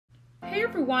Hey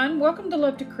everyone, welcome to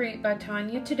Love to Create by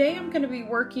Tanya. Today I'm going to be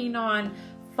working on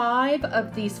 5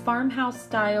 of these farmhouse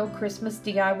style Christmas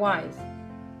DIYs.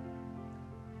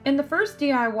 In the first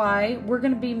DIY, we're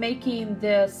going to be making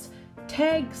this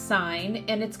tag sign,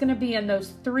 and it's going to be in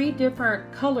those 3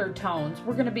 different color tones.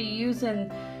 We're going to be using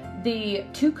the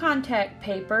 2 contact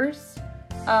papers.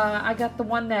 I got the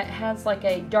one that has like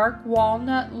a dark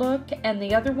walnut look, and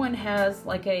the other one has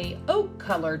like a oak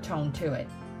color tone to it.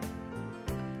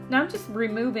 Now I'm just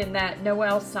removing that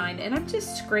Noel sign, and I'm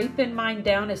just scraping mine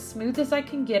down as smooth as I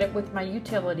can get it with my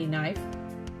utility knife.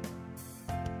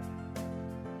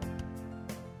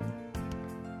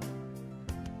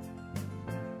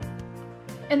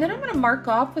 And then I'm going to mark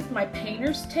off with my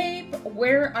painter's tape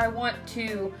where I want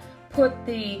to put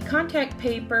the contact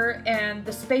paper and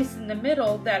the space in the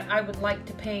middle that I would like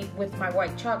to paint with my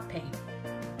white chalk paint.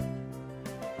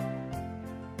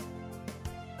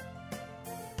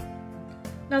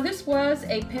 Now this was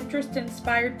a Pinterest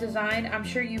inspired design. I'm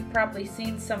sure you've probably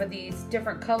seen some of these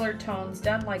different color tones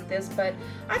done like this, but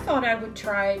I thought I would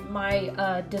try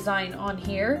my design on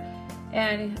here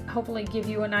and hopefully give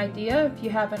you an idea if you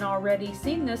haven't already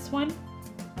seen this one.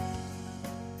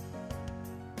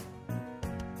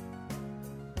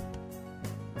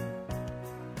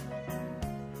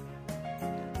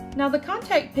 Now the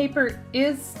contact paper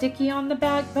is sticky on the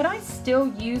back, but I still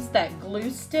use that glue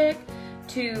stick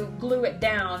to glue it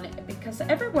down because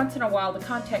every once in a while the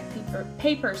contact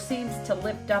paper seems to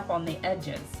lift up on the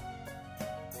edges.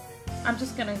 I'm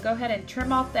just going to go ahead and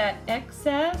trim off that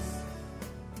excess.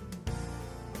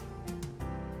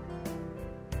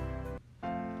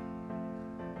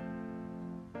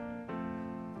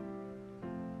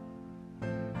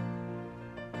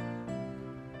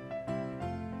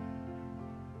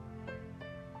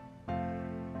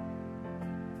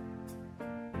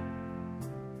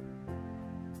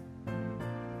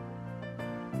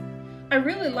 I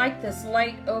really like this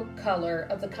light oak color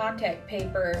of the contact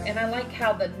paper, and I like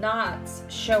how the knots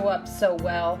show up so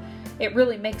well. It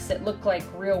really makes it look like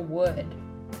real wood.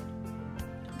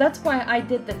 That's why I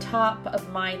did the top of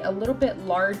mine a little bit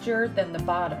larger than the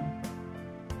bottom.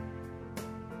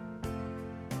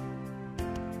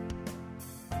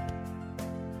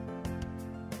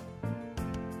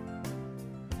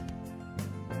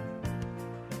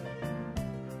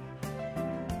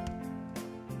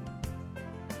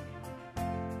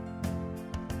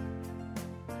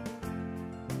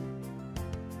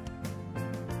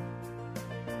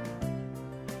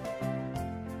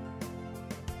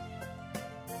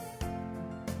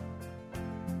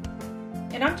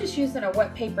 And I'm just using a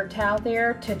wet paper towel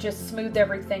there to just smooth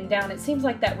everything down. It seems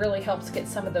like that really helps get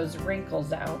some of those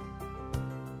wrinkles out.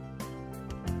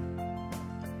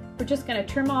 We're just going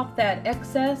to trim off that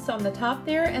excess on the top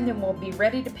there, and then we'll be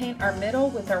ready to paint our middle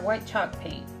with our white chalk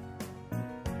paint.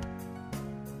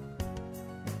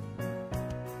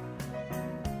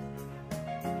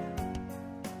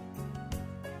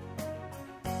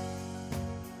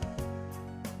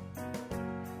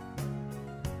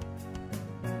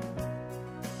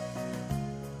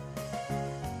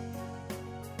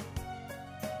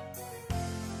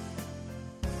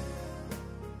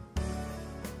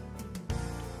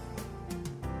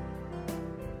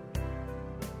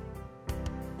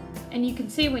 And you can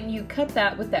see when you cut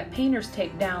that with that painter's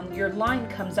tape down, your line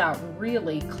comes out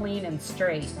really clean and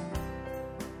straight.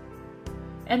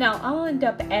 And now I'll end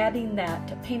up adding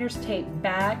that painter's tape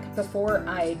back before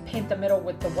I paint the middle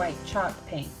with the white chalk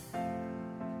paint.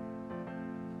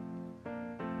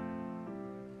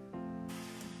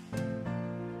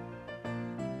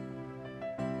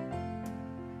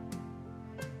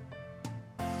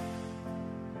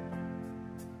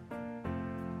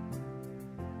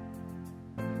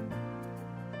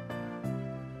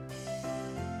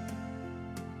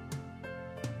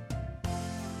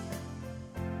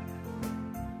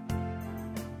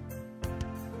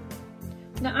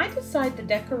 Now I decided to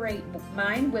decorate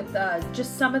mine with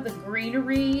just some of the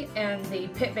greenery and the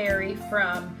pitberry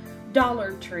from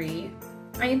Dollar Tree.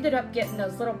 I ended up getting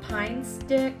those little pine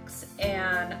sticks,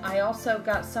 and I also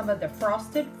got some of the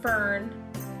frosted fern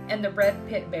and the red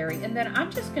pitberry. And then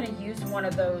I'm just going to use one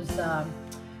of those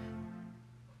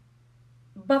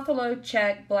buffalo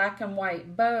check black and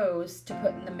white bows to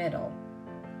put in the middle.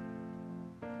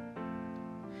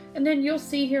 And then you'll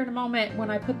see here in a moment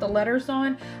when I put the letters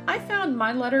on, I found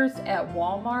my letters at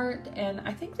Walmart, and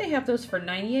I think they have those for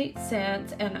 98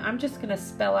 cents, and I'm just going to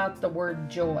spell out the word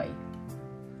joy.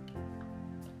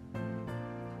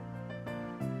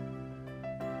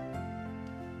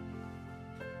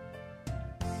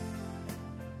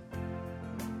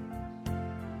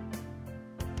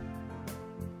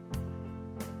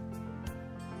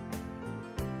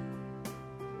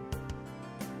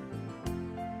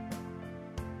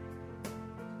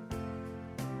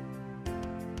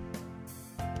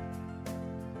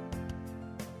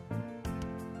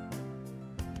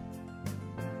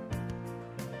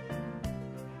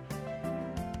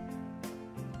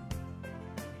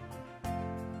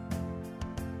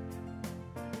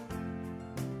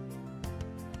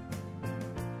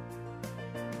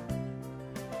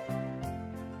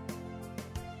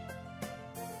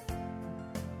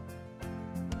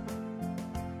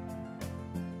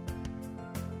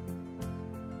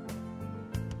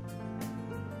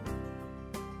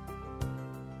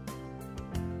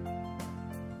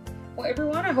 Well,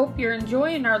 everyone, I hope you're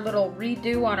enjoying our little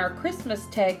redo on our Christmas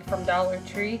tag from Dollar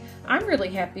Tree. I'm really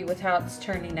happy with how it's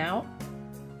turning out.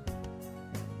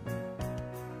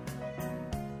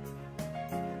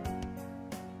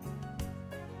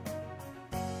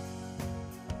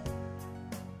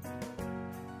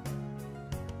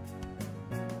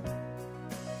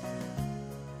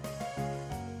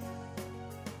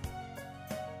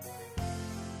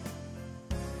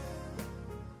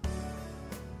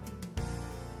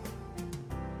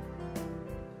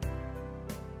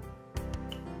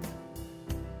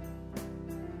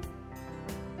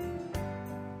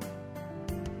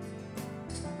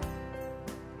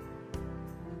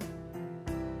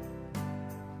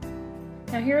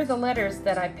 Now here are the letters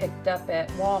that I picked up at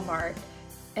Walmart,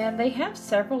 and they have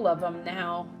several of them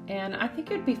now, and I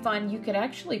think it'd be fun. You could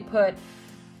actually put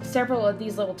several of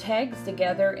these little tags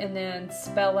together and then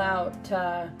spell out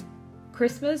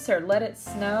Christmas or let it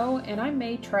snow, and I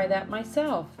may try that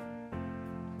myself.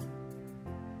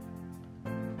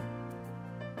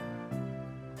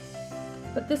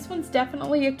 But this one's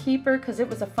definitely a keeper because it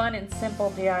was a fun and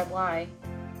simple DIY.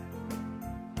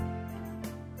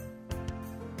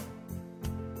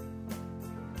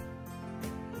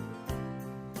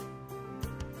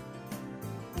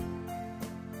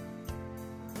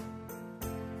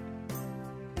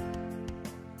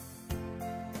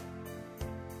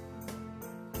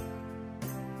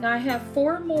 Now I have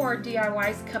 4 more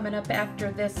DIYs coming up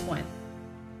after this one.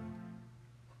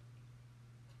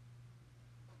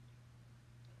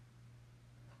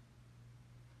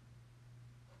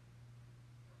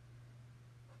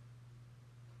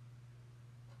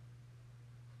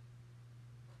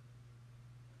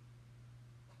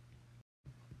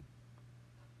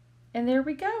 And there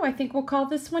we go. I think we'll call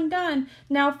this one done.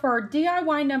 Now for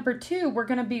DIY number 2, we're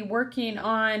going to be working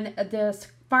on this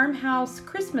farmhouse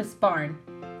Christmas barn.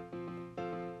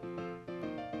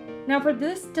 Now for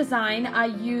this design, I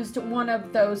used one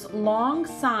of those long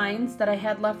signs that I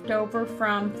had left over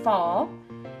from fall,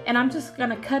 and I'm just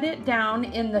going to cut it down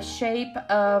in the shape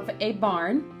of a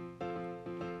barn.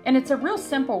 And it's a real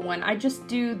simple one. I just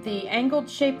do the angled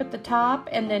shape at the top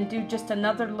and then do just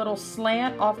another little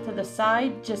slant off to the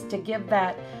side just to give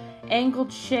that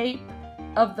angled shape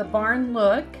of the barn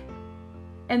look.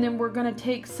 And then we're going to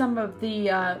take some of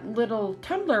the little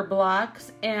Tumblr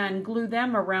blocks and glue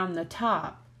them around the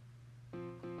top.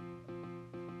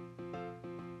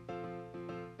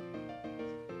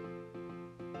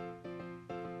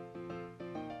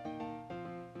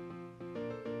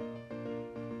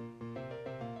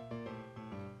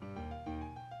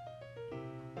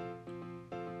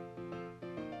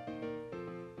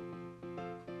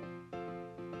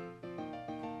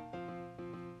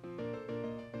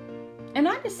 And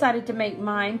I decided to make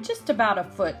mine just about a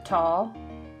foot tall.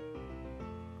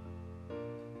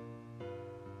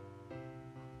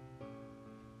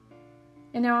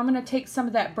 And now I'm going to take some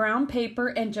of that brown paper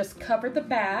and just cover the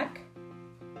back.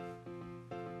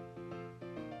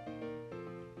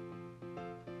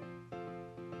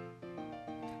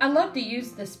 I love to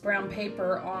use this brown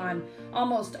paper on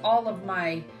almost all of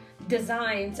my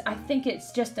designs. I think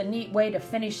it's just a neat way to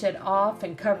finish it off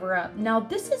and cover up. Now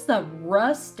this is the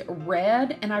rust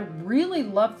red, and I really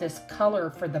love this color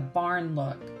for the barn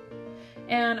look.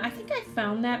 And I think I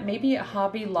found that maybe at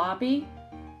Hobby Lobby.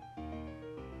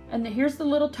 And here's the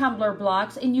little Tumblr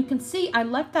blocks, and you can see I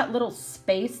left that little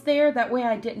space there. That way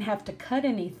I didn't have to cut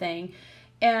anything.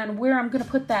 And where I'm going to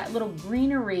put that little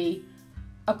greenery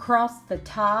across the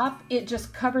top, it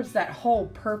just covers that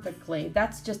hole perfectly.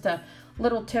 That's just a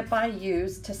little tip I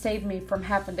use to save me from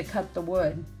having to cut the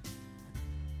wood.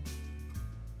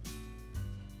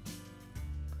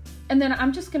 And then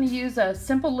I'm just going to use a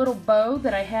simple little bow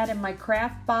that I had in my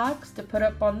craft box to put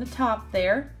up on the top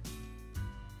there.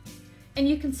 And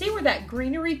you can see where that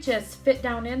greenery just fit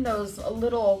down in those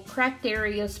little cracked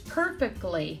areas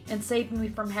perfectly and saved me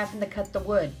from having to cut the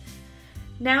wood.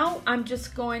 Now I'm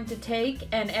just going to take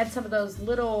and add some of those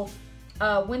little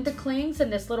window clings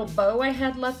and this little bow I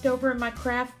had left over in my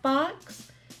craft box.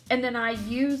 And then I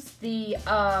used the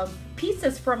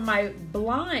pieces from my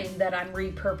blind that I'm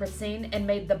repurposing and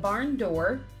made the barn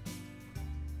door.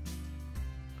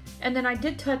 And then I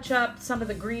did touch up some of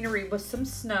the greenery with some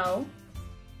snow.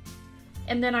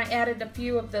 And then I added a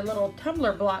few of the little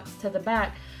Tumblr blocks to the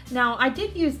back. Now I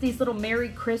did use these little Merry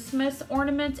Christmas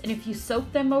ornaments, and if you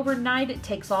soak them overnight, it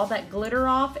takes all that glitter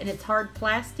off, and it's hard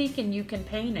plastic and you can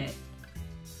paint it.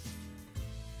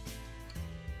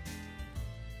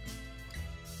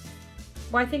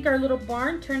 Well, I think our little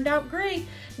barn turned out great.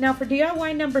 Now for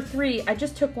DIY number 3, I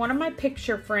just took one of my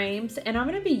picture frames and I'm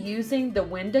going to be using the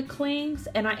window clings,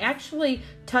 and I actually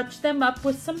touched them up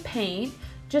with some paint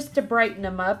just to brighten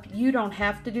them up. You don't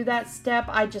have to do that step.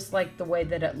 I just like the way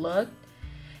that it looked.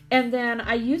 And then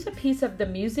I use a piece of the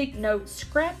music note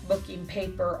scrapbooking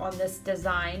paper on this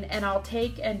design, and I'll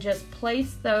take and just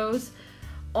place those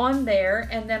on there,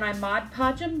 and then I Mod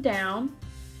Podge them down,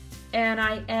 and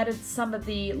I added some of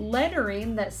the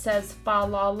lettering that says fa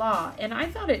la la, and I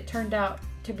thought it turned out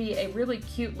to be a really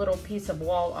cute little piece of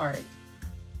wall art.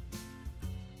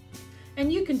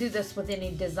 And you can do this with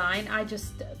any design. I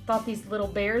just thought these little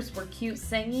bears were cute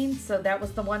singing, so that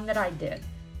was the one that I did.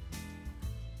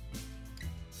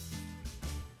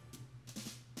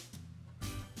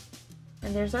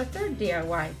 And there's our third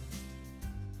DIY.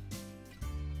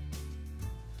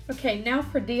 Okay, now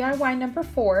for DIY number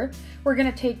 4, we're going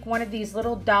to take one of these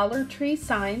little Dollar Tree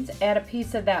signs, add a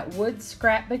piece of that wood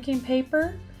scrapbooking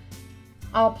paper.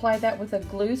 I'll apply that with a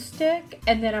glue stick,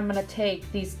 and then I'm going to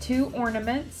take these 2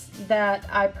 ornaments that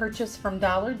I purchased from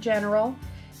Dollar General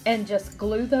and just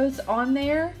glue those on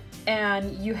there,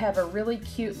 and you have a really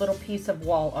cute little piece of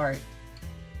wall art.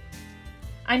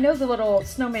 I know the little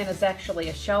snowman is actually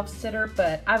a shelf sitter,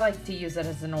 but I like to use it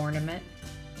as an ornament.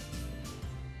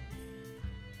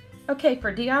 Okay,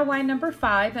 for DIY number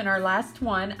 5 and our last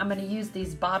one, I'm going to use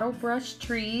these bottle brush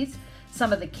trees,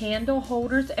 some of the candle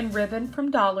holders and ribbon from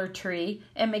Dollar Tree,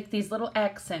 and make these little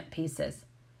accent pieces.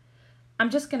 I'm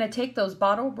just going to take those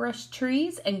bottle brush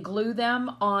trees and glue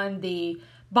them on the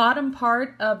bottom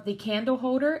part of the candle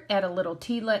holder, add a little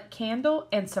tea-lit candle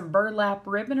and some burlap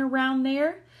ribbon around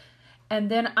there.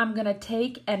 And then I'm going to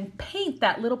take and paint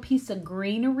that little piece of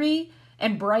greenery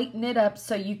and brighten it up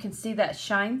so you can see that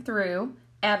shine through.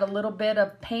 Add a little bit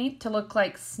of paint to look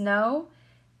like snow,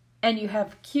 and you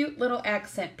have cute little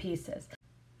accent pieces.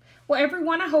 Well,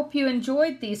 everyone, I hope you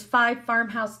enjoyed these 5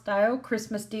 farmhouse style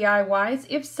Christmas DIYs.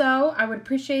 If so, I would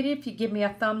appreciate it if you give me a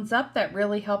thumbs up. That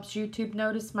really helps YouTube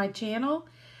notice my channel.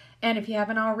 And if you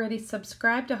haven't already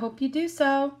subscribed, I hope you do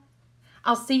so.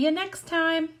 I'll see you next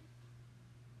time.